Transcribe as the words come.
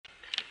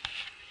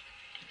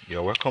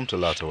You're welcome to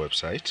LAUTECH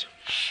website.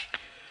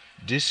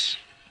 This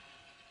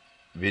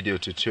video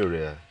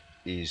tutorial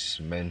is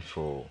meant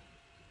for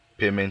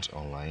payment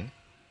online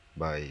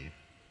by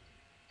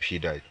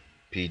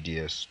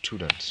PDS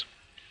students.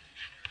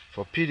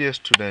 For PDS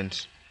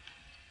students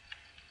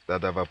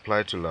that have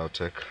applied to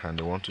LAUTECH and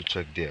they want to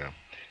check their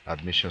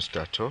admission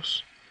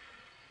status,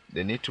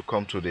 they need to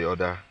come to the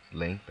other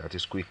link, that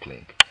is quick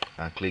link,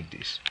 and click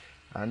this,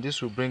 and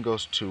this will bring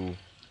us to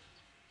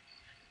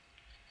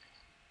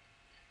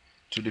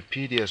the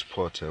PDS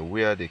portal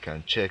where they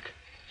can check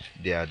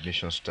their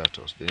admission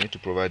status. They need to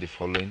provide the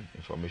following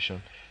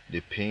information: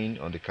 the PIN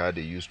on the card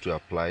they used to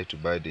apply to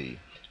buy the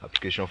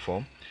application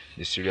form,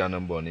 the serial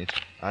number on it,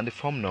 and the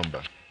form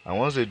number. And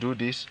once they do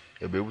this,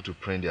 they'll be able to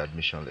print the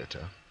admission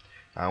letter.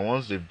 And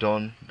once they've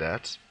done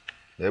that,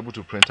 they're able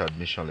to print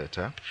admission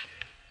letter.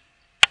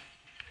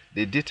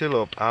 The detail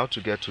of how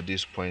to get to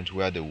this point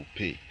where they will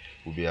pay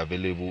will be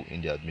available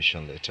in the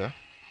admission letter.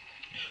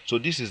 So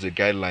this is the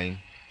guideline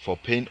for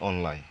paying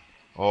online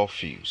all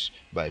fees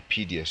by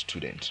PDS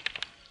students.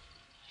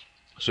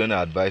 So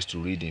I advise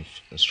to read the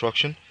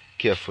instruction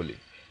carefully,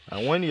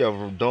 and when you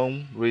have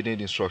done reading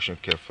the instruction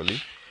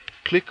carefully,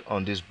 click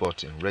on this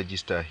button,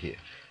 register here,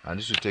 and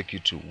this will take you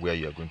to where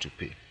you are going to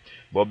pay.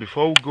 But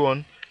before we go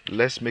on,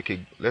 let's look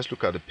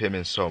at the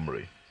payment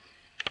summary.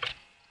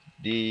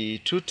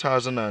 The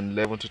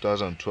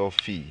 2011-2012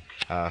 fee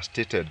are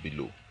stated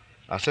below.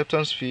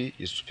 Acceptance fee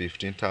is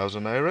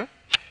 15,000 naira.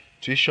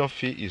 Tuition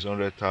fee is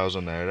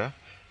 100,000 naira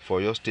for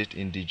your state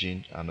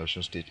indigene and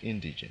Osun state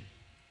indigene,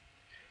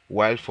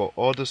 while for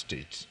other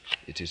states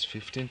it is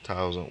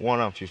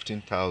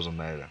 115,000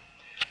 naira.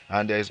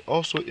 And there is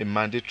also a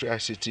mandatory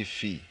ICT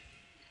fee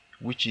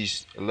which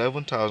is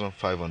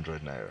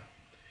 11,500 naira.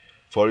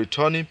 For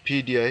returning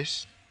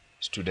PDS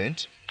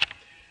student,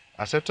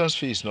 acceptance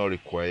fee is not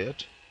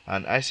required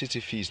and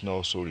ICT fee is not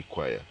also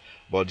required,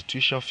 but the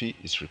tuition fee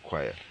is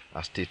required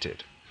as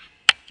stated.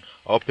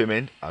 All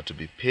payments are to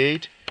be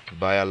paid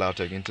via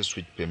LAUTECH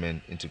interswitch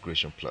payment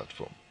integration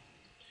platform.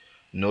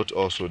 Note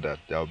also that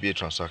there will be a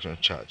transaction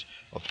charge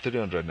of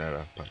 300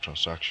 naira per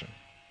transaction.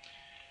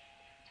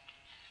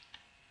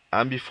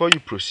 And before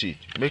you proceed,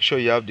 make sure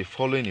you have the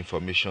following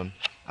information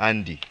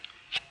handy: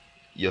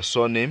 your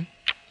surname,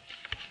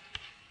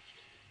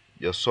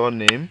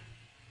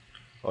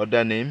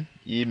 other name,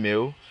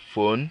 email,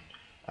 phone,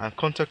 and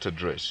contact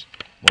address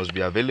must be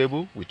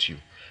available with you.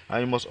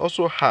 And you must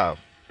also have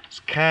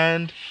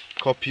scanned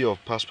copy of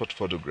passport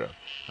photograph,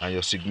 and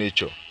your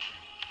signature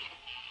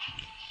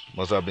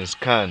must have been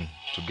scanned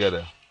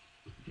together.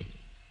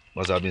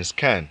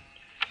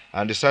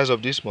 And the size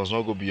of this must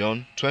not go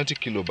beyond 20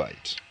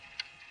 kilobytes.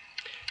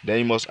 Then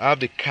you must have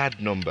the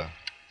card number,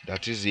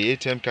 that is the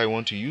ATM card you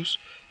want to use.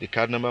 The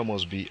card number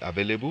must be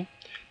available,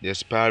 the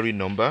expiry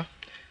number,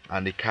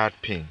 and the card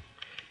PIN.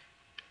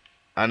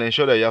 And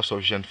ensure that you have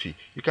sufficient fee.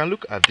 You can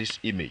look at this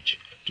image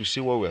to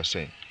see what we are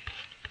saying.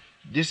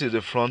 This is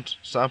the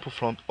sample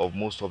front of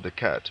most of the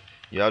card.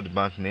 You have the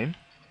bank name,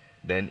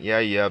 then here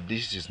you have,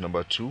 this is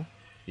number 2,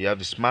 you have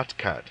the smart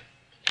card,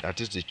 that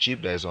is the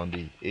chip that is on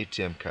the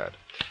ATM card,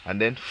 and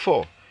then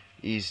 4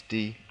 is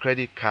the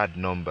credit card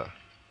number.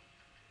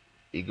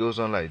 It goes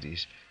on like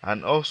this,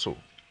 and also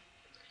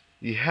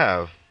you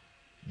have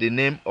the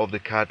name of the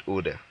card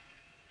holder,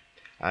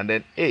 and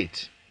then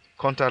 8,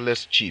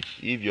 contactless chip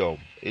if your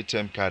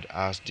ATM card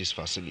has this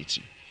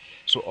facility.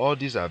 So all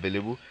these are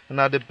available, and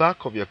at the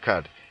back of your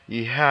card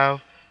you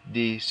have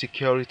the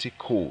security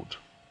code.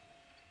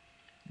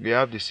 We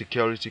have the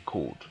security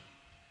code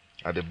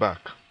at the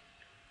back,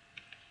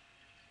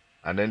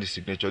 and then the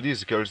signature. This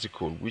security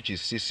code, which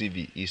is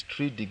CCV, is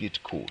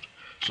 3-digit code.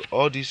 So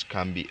all this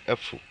can be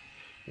helpful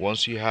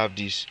once you have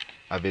this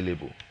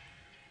available.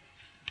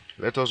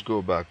 Let us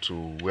go back to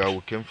where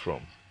we came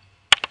from.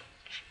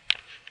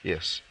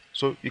 Yes,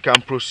 so you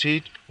can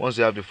proceed once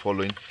you have the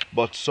following,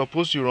 but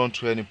suppose you run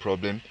into any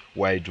problem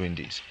while doing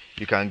this,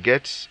 you can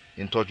get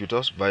in touch with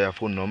us via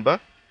phone number.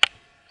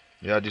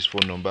 We have this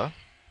phone number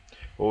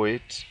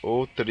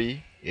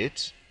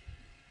 038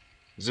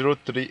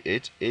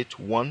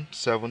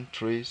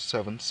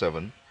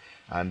 038817377,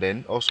 and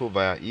then also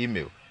via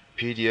email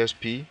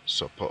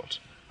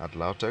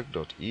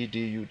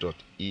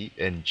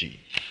pdspsupport@lautech.edu.eng,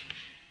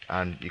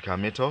 and you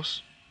can meet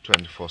us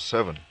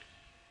 24/7.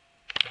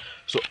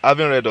 So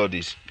having read all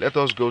this, let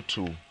us go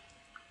to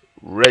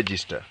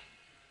register.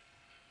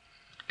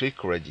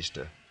 Click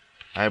register,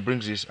 and it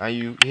brings this,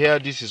 and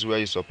this is where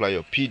you supply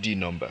your PD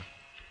number,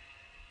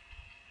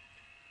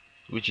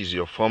 which is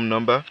your form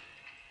number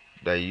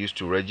that you used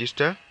to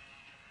register.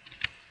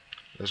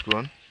 Let's go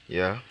on.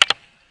 Yeah,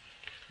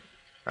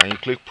 and you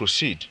click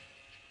proceed,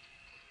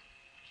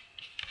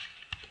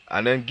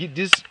 and then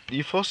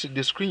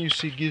the screen you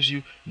see gives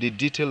you the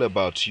detail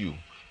about you,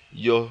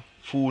 your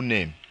full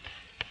name.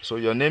 So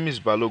your name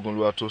is Balogun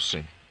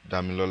Oluwatosin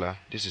Damilola,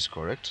 this is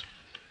correct,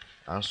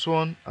 and so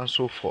on and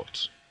so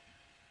forth.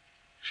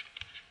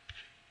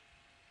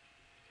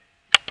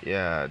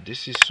 Yeah,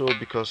 this is so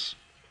because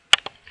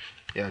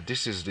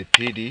this is the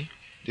PD.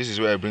 This is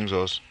where it brings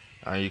us,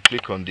 and you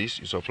click on this,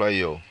 you supply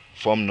your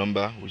form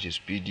number, which is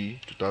PD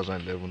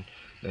 2011.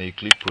 Then you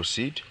click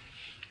proceed.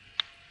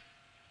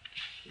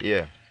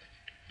 Yeah,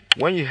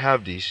 when you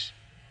have this,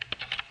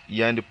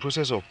 you are in the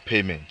process of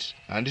payment,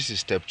 and this is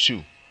step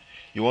 2.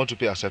 You want to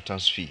pay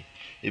acceptance fee.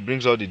 It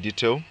brings out the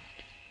detail,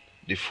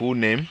 the full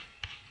name,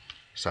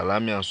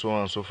 salami, and so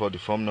on and so forth, the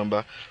form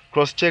number.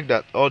 Cross check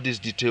that all these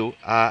details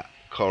are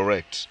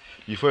correct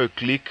before you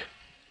click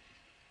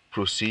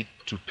proceed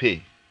to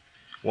pay.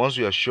 Once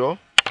you are sure,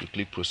 you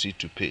click proceed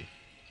to pay.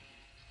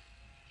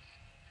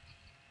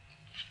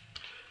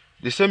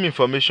 The same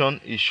information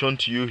is shown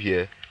to you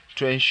here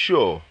to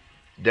ensure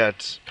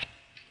that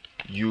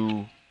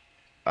you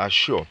are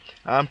sure.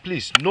 And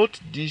please note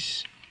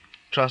this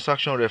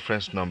transaction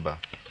reference number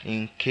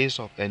in case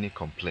of any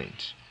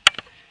complaint.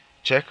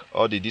 Check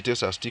all the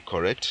details are still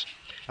correct,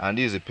 and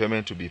this is the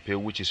payment to be paid,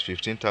 which is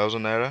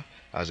 15,000 naira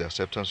as the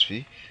acceptance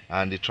fee,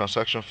 and the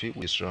transaction fee,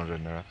 which is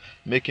 300 naira,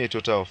 making a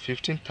total of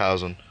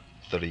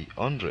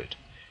 15,300.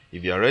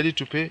 If you are ready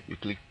to pay, you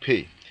click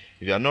pay.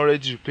 If you are not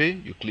ready to pay,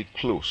 you click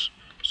close.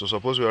 So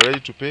suppose we are ready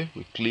to pay,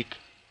 we click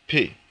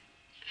pay.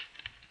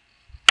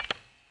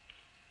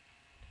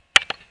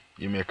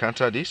 You may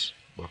counter this,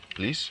 but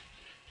please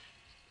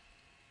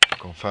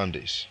confirm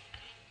this.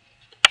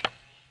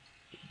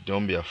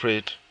 Don't be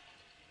afraid.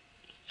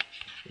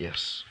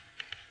 Yes.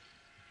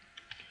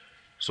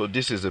 So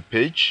this is the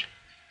page.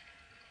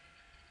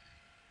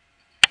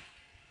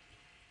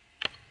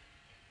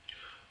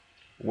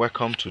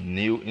 Welcome to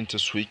new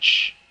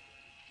interswitch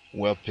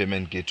web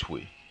payment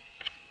gateway.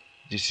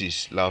 This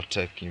is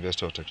LAUTECH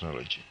Investor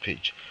Technology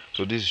page.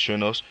 So this is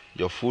showing us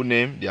your full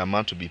name, the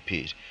amount to be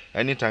paid.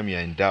 Anytime you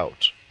are in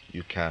doubt,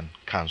 you can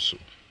cancel.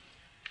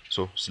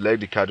 So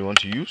select the card you want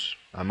to use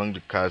among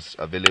the cards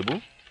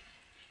available,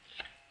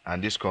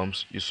 and this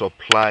comes, you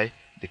supply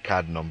the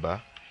card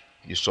number,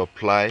 you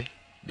supply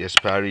the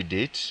expiry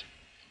date.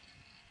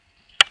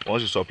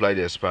 Once you supply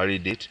the expiry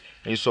date,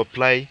 and you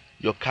supply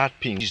your card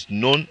pin, which is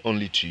known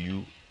only to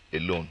you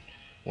alone.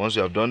 Once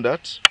you have done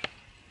that,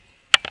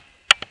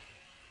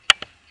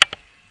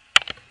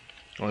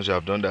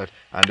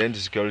 and then the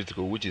security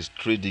code, which is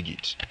 3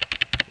 digits.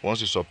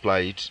 Once you supply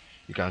it,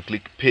 you can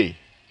click pay.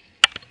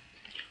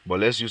 But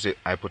let's use a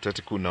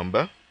hypothetical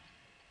number.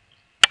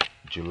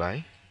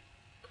 July,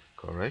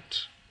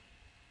 correct.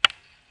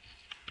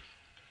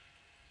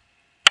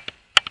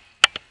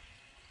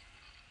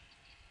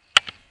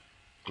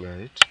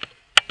 Clear it.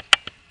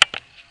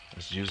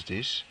 Let's use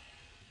this,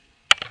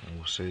 and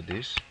we'll say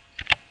this.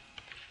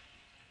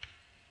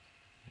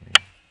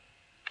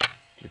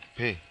 Click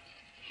pay.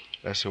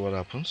 Let's see what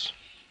happens.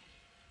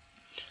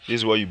 This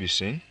is what you'll be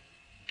seeing.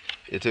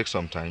 It takes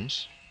some time.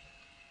 It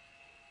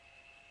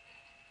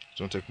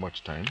don't take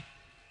much time.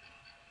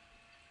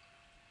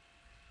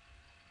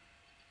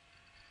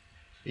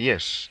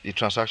 Yes, the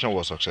transaction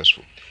was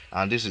successful,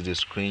 and this is the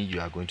screen you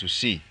are going to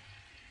see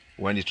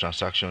when the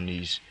transaction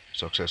is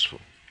successful.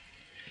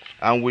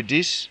 And with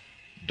this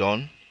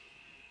done,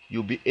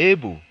 you'll be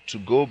able to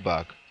go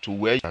back to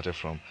where you started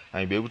from,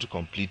 and you'll be able to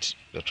complete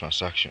the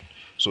transaction.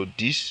 So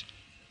this,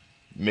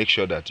 make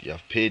sure that you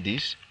have paid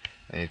this,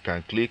 and you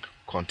can click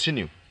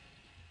continue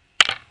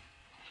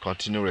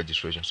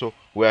registration. So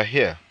we are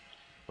here,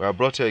 we are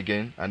brought here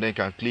again, and then you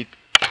can click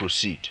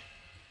proceed.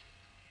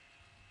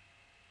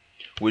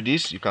 With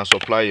this, you can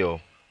supply your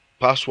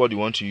password you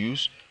want to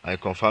use, and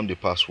confirm the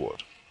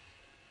password.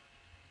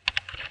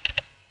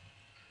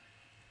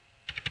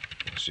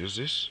 Let's use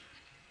this.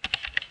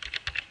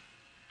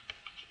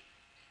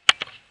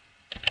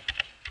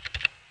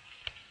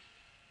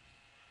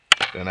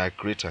 Then I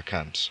create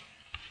account.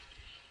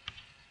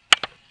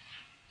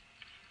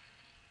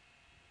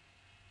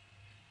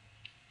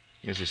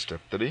 This is step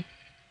 3.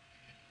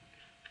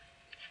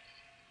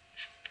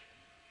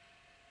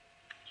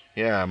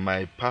 Yeah,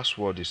 my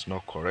password is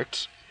not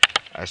correct.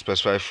 I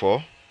specify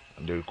 4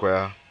 and they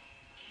require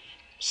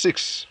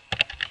 6.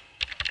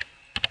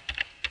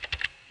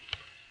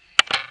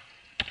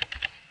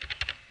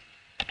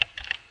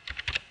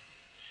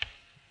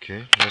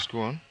 Okay, let's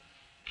go on.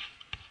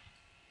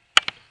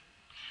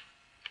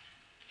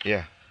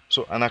 Yeah,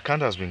 so an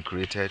account has been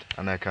created,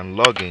 and I can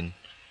log in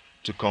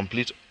to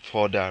complete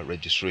further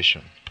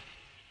registration.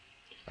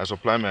 I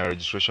supply my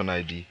registration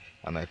ID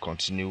and I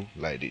continue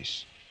like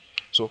this.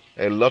 So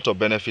a lot of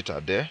benefits are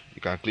there.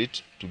 You can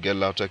click to get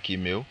LAUTECH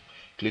email,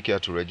 click here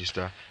to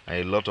register, and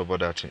a lot of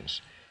other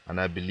things. And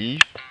I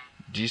believe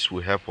this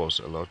will help us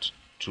a lot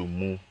to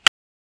move